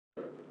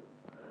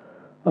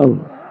Oh,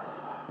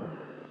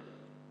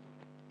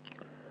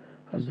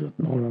 Hzrt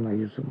Maulana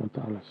Yusuf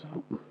Mutala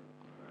Sahab,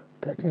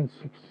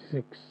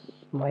 1366,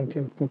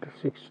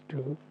 1946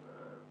 to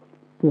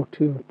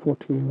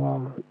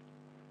 1441,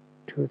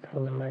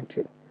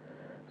 2019.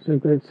 So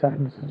great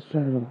sadness and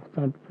sorrow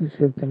that we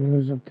received the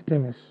news of the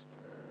demise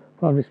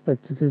for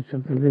respected teacher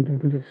of the leading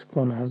British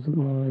scholar Hzrt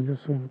Maulana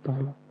Yusuf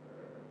Mutala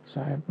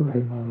Sahib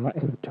Rahimahullah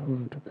in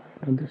Toronto,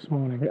 Canada this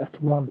morning at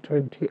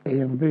 1:20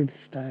 a.m.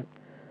 British time.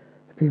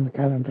 In the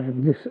calendar,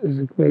 this is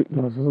a great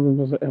loss. Hzrt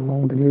was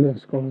among the leading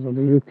scholars of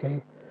the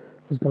UK,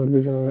 whose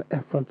contribution and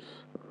efforts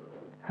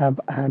have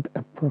had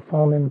a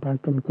profound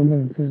impact on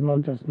communities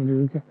not just in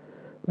the UK,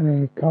 but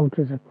in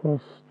countries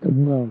across the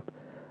world.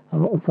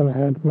 I've often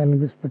heard many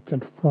my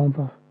respected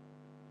father,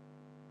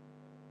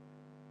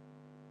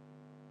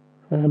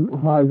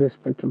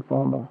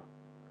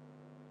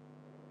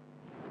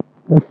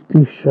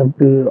 Mufti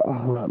Shabir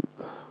Ahmad,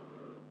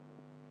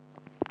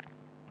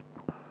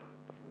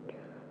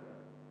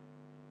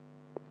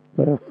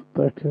 birth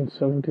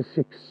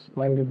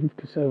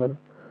 1376-1957,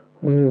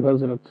 who knew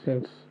Hzrt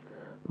since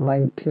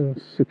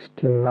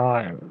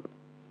 1969.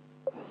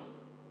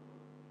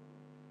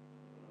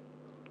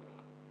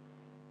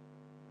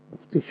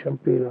 Mufti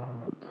Shabir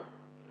Ahmad,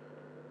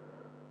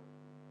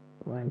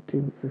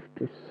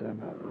 1957.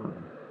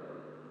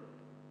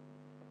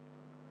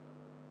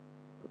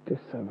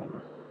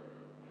 57.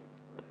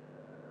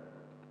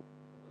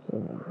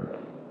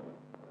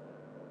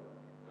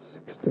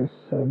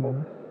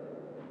 67.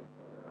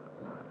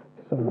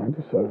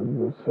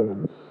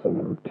 97,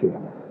 17,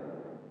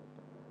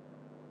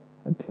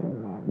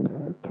 18,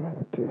 19,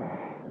 20,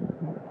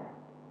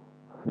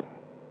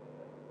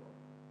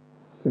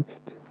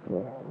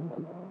 64.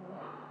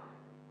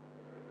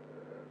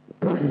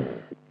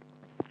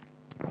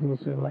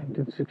 This is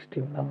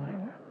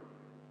 1969.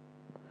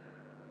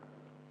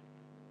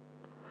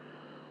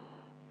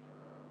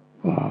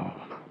 Wow.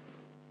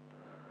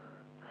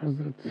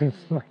 Hzrt since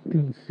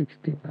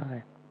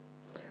 1969.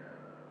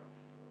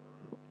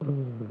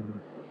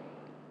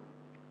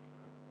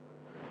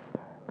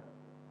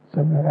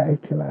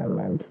 89,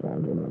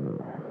 99,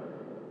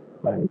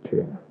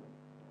 19,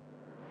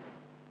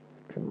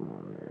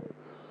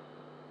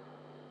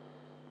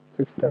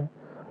 16,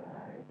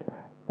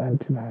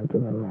 99 to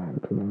the 9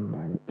 to the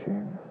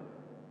 19.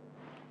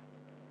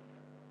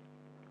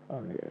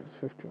 Only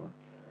 51.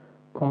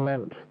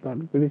 Comment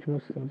that British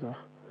Muslims are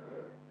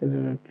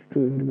indebted to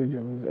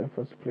individuals whose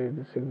efforts played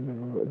a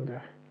significant role in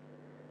the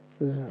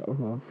vision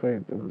of our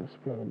faith and the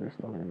spread of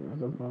Islam.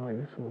 Hzrt Maulana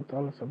Yusuf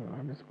Mutala Sahib and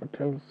Hadith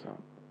Patel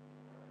Sahib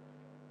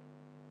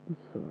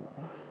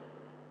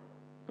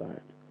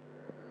died.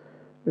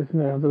 This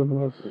Hzrt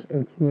was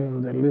included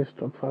in the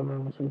list of 500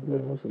 Muslims as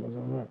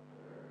well.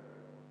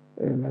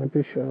 A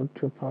beneficiary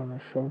to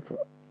partner short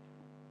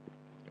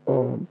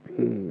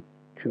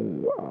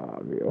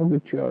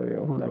obituary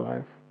of the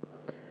life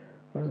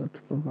was to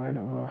provide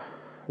our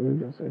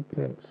readers a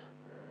glimpse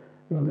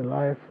in the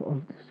life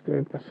of this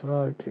great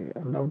personality,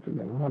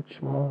 undoubtedly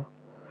much more.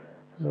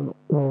 So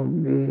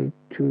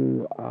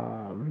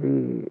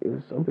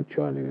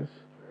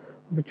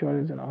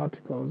obituaries and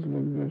articles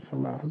will be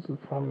written by Hzrt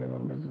family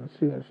members and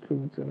senior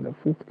students in the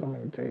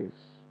forthcoming days.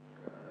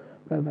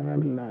 By the end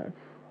of life,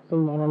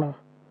 Hzrt Maulana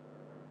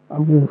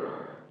Abu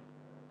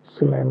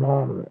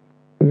Sulaiman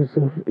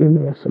Yusuf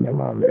ibn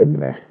Sulaiman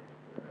ibn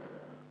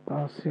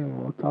Qasim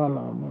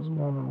Mutala was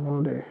born on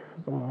Monday,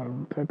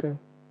 Muharram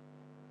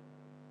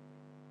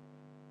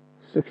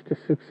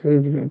 1366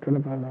 Hijri,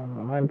 25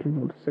 November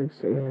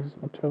 1946, in his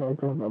maternal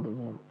grandmother's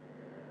home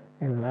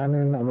in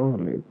Nani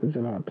Naroli,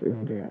 Gujarat,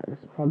 India. His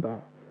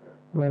mother,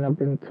 Amina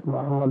bint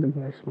Muhammad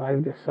ibn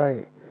Ismail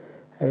Desai,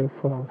 hailed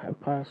from a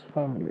past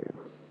family.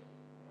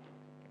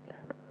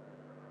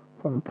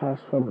 Her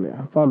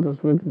father's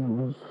religion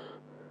was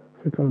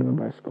frequented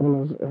by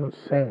scholars and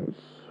saints.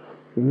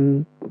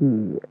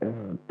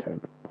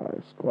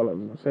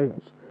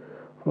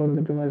 Following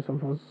the demise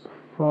of his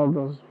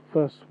father's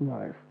first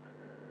wife.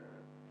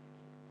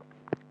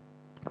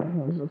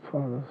 His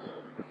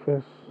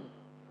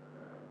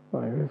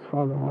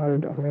father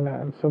married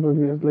Amina, and several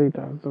years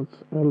later,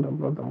 Hzrt's elder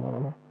brother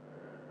Maulana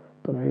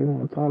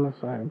Mutala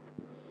Sahib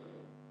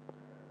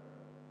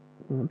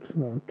was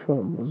born.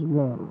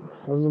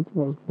 Hzrt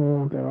was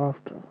born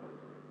thereafter.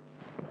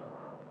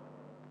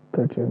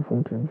 13,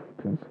 14,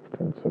 15,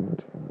 16,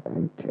 17,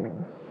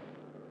 18.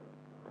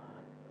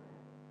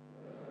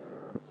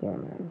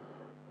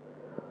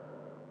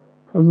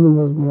 Hzrt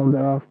was born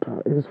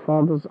thereafter. His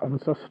father's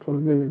ancestral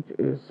village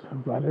is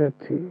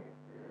Vareti,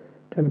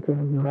 10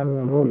 kilometers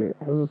from Roli.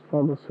 Hzrt's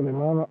father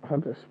Sulaiman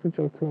had a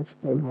spiritual connection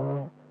with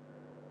Maulana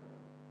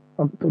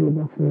Abdul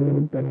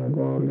Ghafur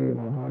Bengali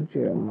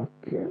Muhajir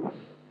Makki,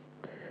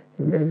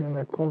 engaged in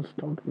a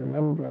constant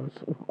remembrance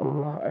of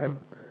Allah and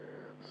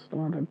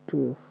started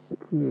to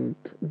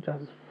create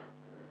just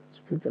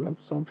spiritual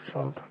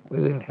absorption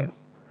within him.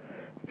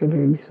 He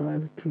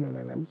decided to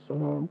remain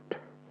absorbed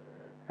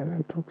and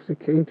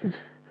intoxicated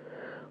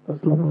as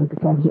long as it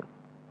becomes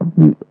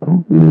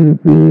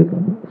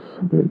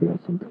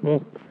oblivious of the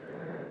world.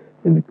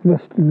 He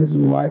requested his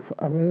wife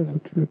Amina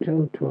to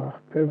return to her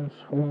parents'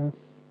 home.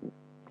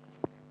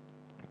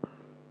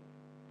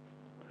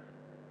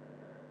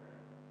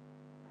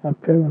 Her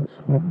parents'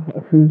 home.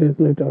 A few days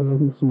later, Hzrt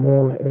was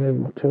born in his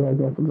maternal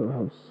grandfather's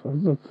house.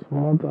 Hzrt's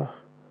mother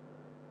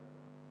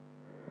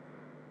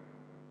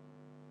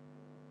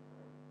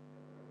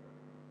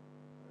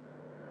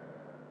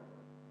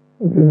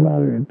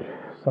remarried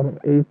some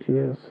 8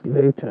 years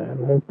later and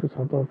moved to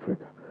South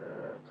Africa.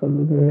 So he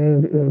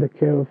remained in the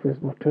care of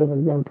his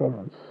maternal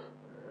grandparents.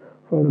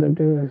 From the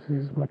days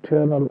his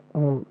maternal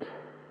aunt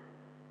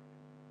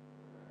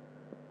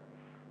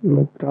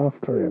looked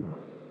after him.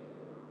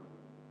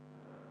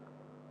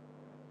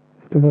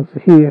 It was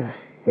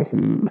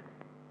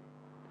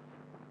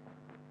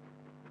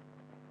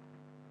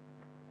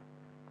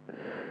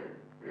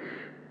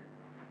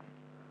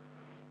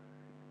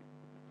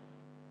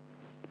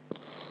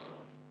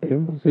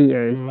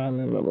here Imam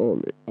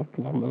Al-Roli of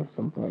Muhammad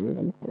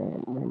Sallallahu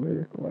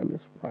Alaihi Wasallam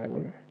is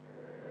primary.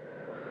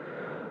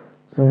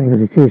 Islamic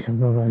education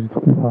provides the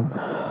Quran.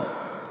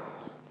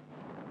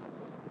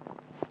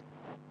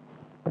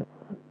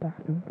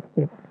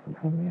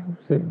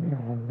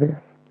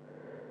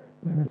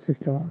 In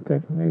 61,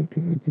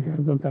 1380,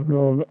 Hzrt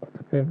enrolled at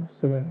the famous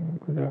seminary in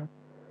Gujarat.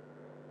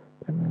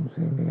 Then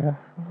India,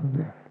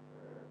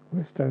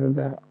 we started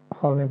the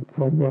Halim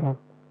program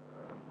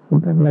for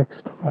the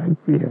next 5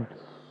 years.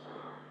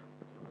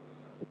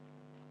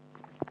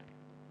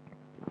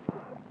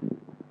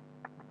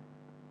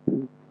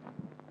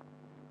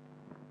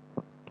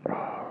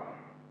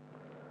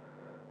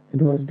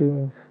 It was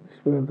during this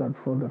period that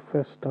for the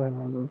first time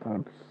Hzrt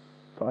had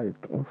sight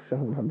of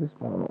Shaykh Hadith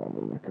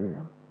Maulana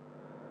Zakaria.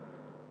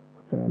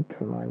 Went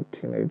to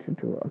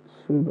 1982 at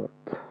Hzrt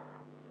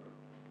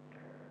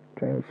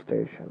train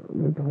station,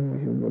 with whom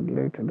he would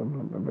later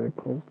develop a very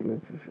close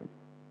relationship.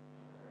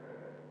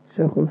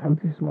 Shaykh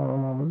al-Hadith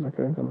Maulana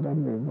Zakaria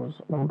Kandabi was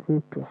en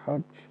route to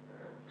Hajj,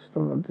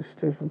 stopped at the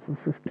station for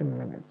 15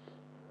 minutes.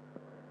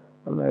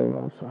 And I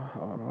also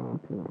around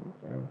in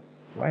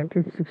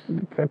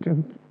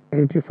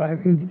 1385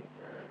 Hijri,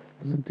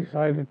 he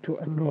decided to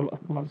enroll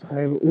at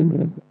Mazahir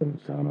Ulum in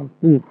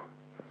Saharanpur.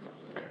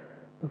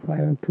 The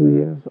final 2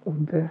 years of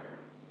their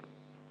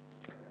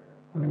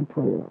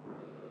program.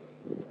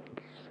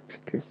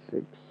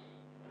 66.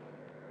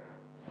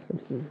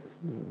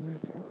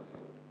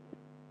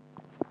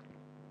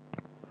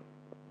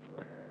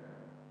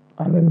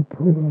 Alim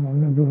program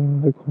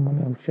on the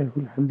company of Shaykh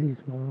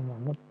al-Hadith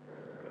Muhammad.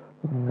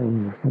 For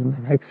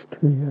the next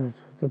 2 years,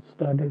 that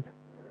studied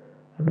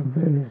under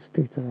various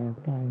teachers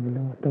and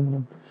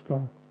developed a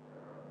strong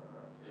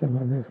Shaykh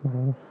al-Hadith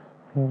Muhammad.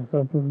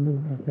 That was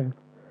the thing.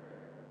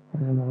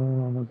 And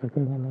Muhammad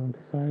Zakaria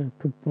decided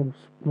to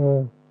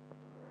postpone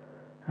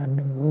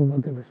handing over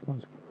the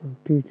responsibility of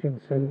teaching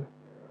Sahih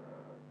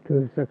to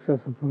his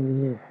successor for a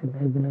year,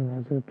 enabling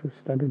Hzrt to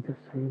study the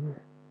Sahih.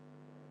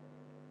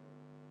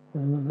 He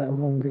was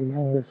among the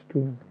youngest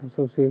students and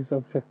associates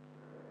of Shaykh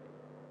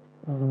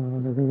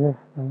Zakaria,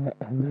 and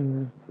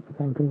the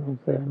country was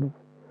there.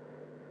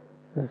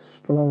 The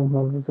strong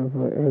knowledge of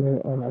any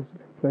honors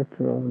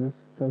reflected on this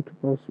attempt to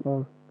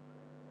postpone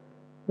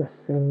the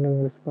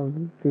sending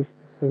responsibilities to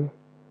Sahih.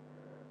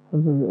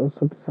 Hzrt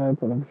also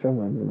disciple of Shaykh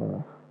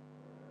Zakaria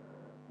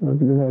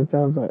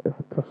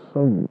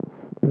Tasawwuf.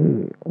 He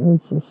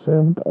also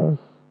served as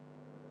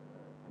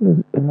his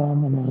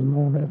Imam and was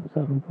known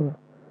himself for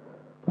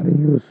Qari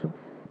Yusuf.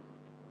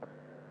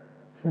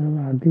 Shaykh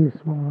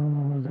al-Hadith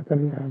Muhammad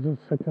Zakaria has a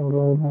second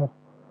role now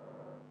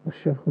with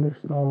Shaykh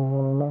al-Islam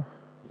Mullah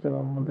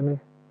Salam Madani.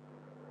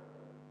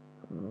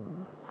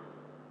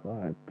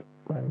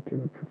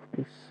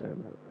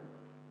 1957.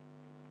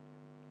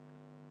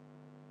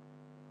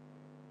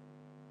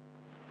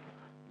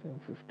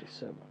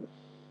 1957.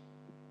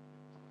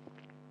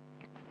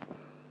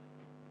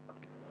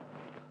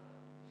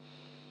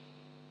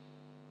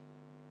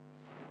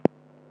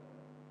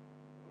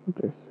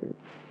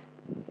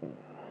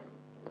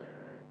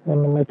 When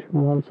I met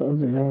him once as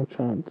a young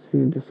child, he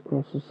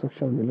discloses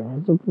sexual belief.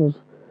 Hzrt was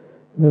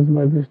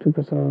by these two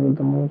persons with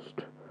the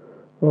most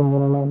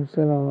Maulana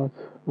Hussain Ahmad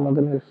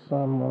Madani's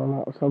son,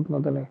 Maulana Asad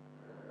Madani.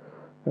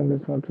 When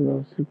this one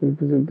to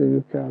visit the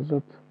UK,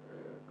 Hzrt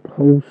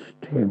host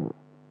him.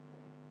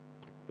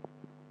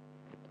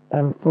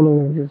 And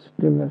following his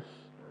illness,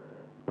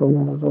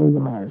 program was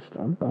organized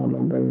and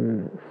developed by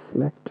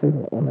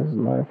reflecting on his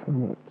life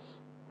and works.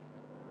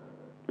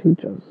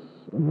 Teachers.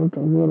 Not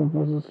aware of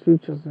Hzrt's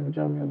teachers in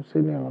Jamia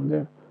Hussainiya on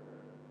there,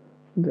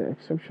 with the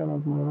exception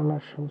of Maulana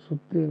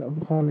Shamsuddin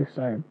Afghani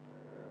Sahib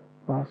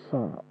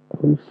Basa,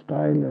 whose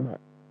style and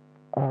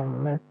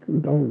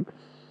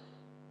anecdotes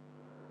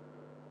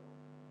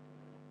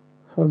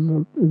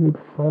Hzrt would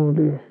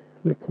fondly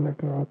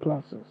recollect in our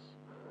classes.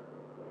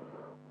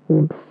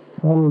 Would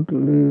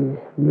fondly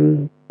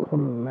recollect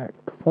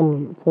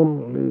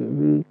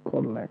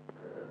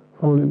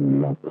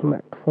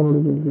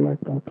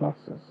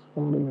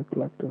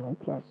on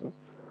classes.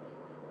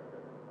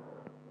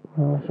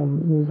 This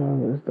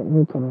is the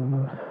author of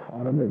an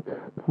Arabic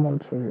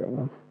commentary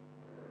of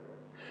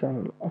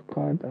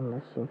al-Aqaid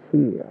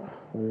al-Sufiya,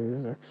 who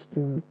is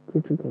extremely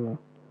critical of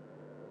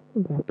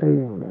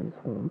Muqayyim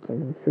from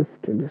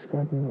 1950,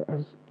 describing him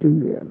as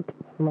deviant.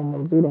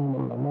 Manzur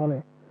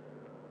Mani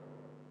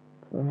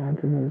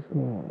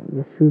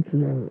refuted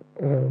him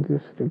in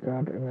this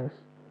regard in his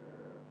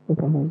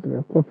book of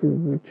the copy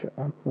which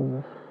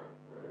was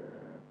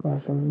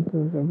also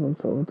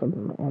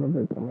an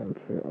Arabic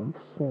commentary of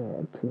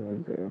Surah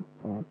Tunisia,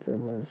 part of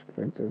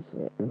manuscript is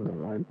in the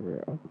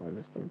library of my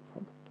distant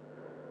father.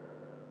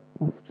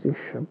 Mufti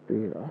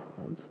Shabir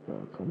Ahmad,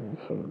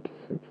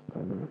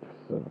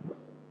 1976-1987.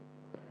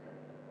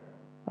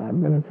 I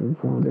benefited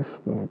from this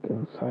work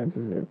and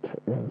cited it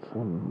in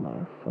some of my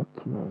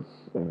fatwas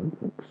and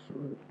books.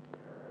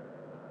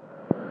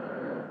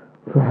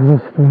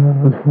 Hzrt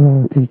and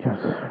following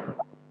teachers.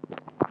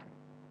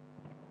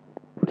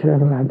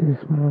 Shaykh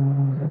al-Hadith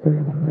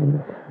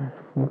Zakaria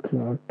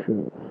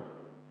 1402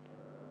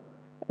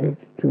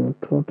 82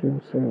 taught him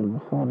Sayyid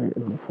Bukhari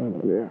in the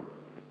final year.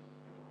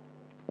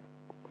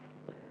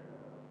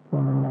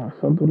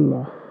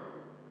 Sadullah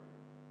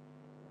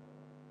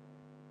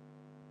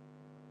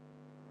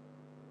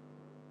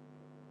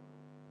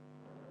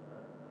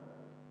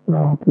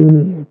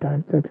Puri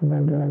died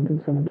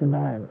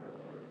 1979.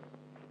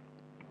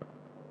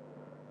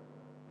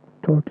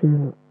 Taught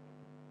him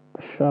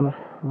Sharh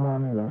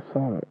Mani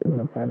Rasal in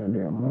the final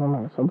year.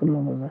 Mulana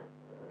Sadullah was a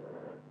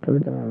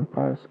Tibetan and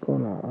pious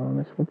scholar. Our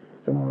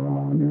respected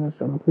Muhammad Yunus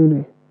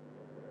Puri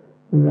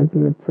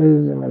regularly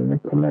praise him and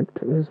recollect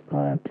his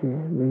piety.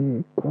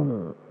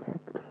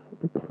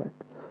 Recollect.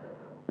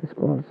 The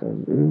scholar says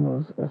he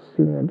was a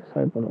senior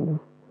disciple of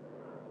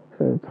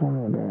Sayyid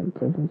Thamud and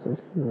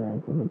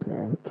 1369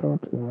 and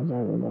taught in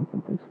Mazhab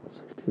for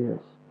 60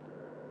 years.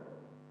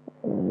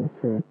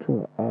 Referred to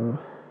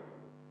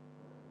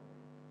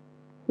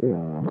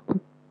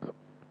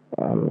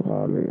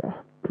Al-Ghaliyah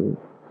to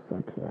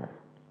 39.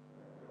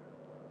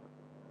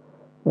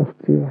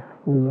 Mufti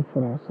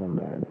Muzaffar Hassan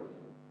died.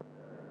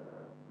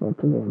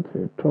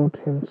 Taught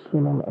him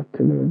Sunan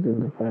at-Tirmidhi in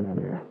the final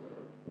year.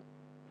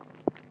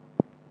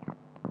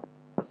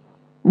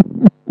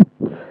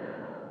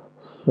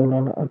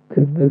 Sunan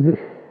at-Tirmidhi.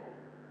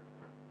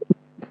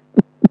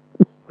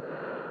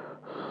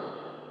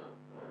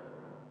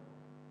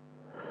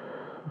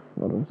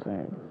 What I'm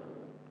saying.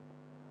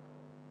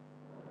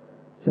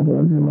 Shaykh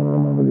al-Aziz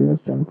Muhammad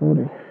Yunus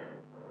Puri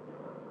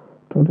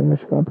taught him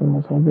Mishkat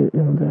al-Masabi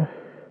in the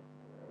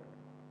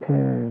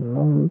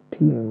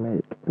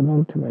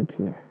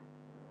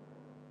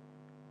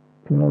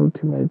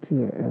penultimate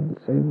year and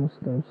Sayyid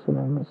Muslim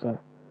Sunan Nasa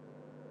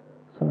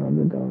Sunan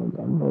Dawud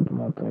and Bodh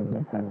Mata in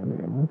the final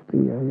year. Mufti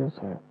Yahya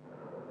Sahib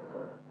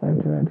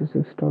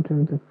 1996 taught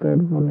him the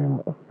third volume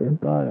of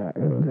Hidayah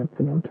in the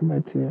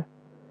penultimate year.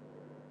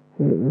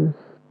 He is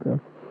the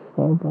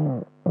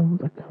father of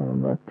the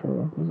conductor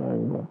of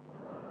Zaygul.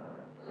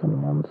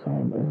 Salman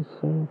Sahib has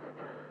served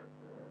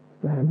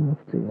the head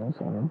Mufti in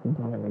Saran for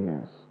many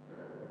years.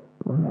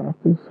 Mullah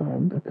Aqil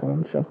Sahib, the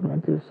current Shaykh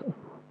al-Hadith,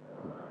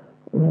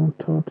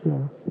 taught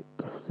him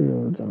Tafsir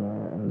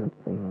al-Jama'ah in the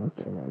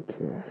penultimate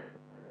year.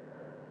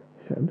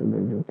 He went to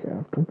the UK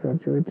after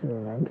graduating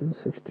in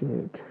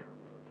 1968.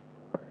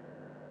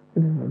 It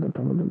is at the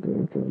top of the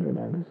UK in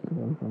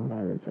 1967 from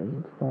marriage as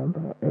his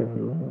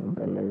father-in-law,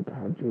 the late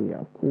Haji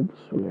Yaqub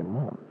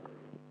Suleiman.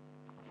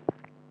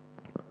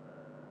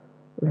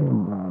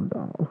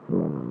 Limada of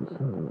London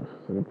sent the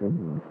necessary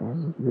paperwork for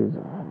his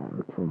visa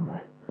and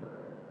provide.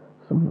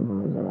 Some of them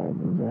is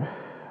arriving there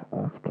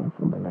after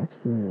for the next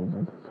few years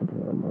as a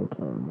settler about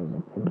time was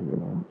appointed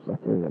Imam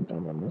Zakaria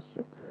Jama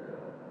Masjid.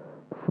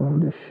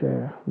 Performed his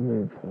share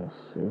with us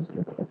his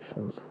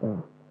recollections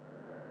from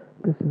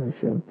this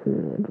initial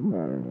period,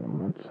 barring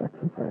much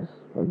sacrifice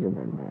were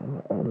given by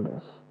our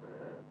elders,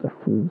 the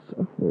fruits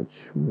of which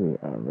we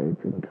are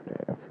reaping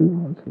today. A few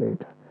months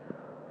later,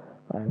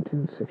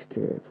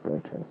 1968,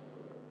 13,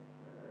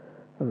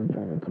 as a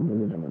giant of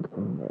religion had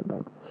converted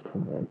outpost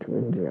from there to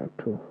India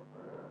to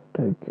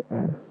take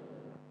an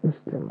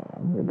istimah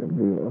with the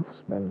view of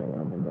spending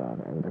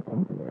Ramadan in the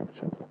company of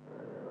Shaykh.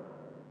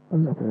 As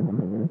the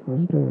Prophet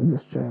was doing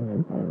this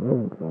journey by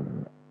road when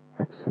an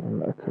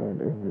accident occurred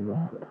in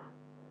Iran.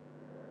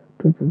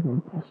 Two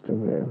people passed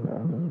away and the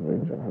others were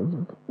injured.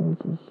 Hzrt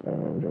also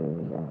slept during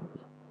his arms.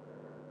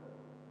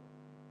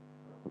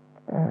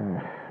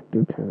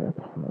 Due to the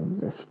account of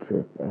this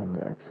trip and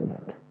the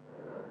accident,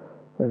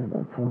 whereas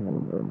by Prophet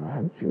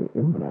Haji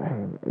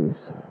Ibrahim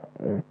Isa,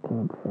 a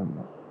quote from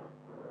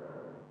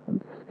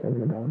this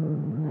carried out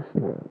in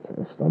the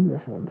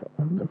establishment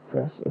of the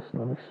first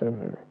Islamic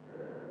seminary,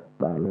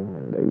 Talim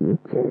in the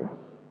UK.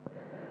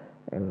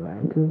 In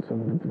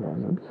 1973,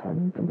 Hzrt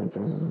decided to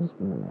purchase his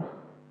money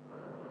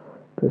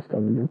to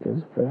establish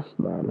UK's first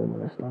Talim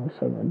in Islamic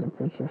seminary, the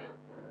purchase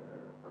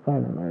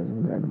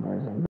finalizing the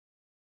advising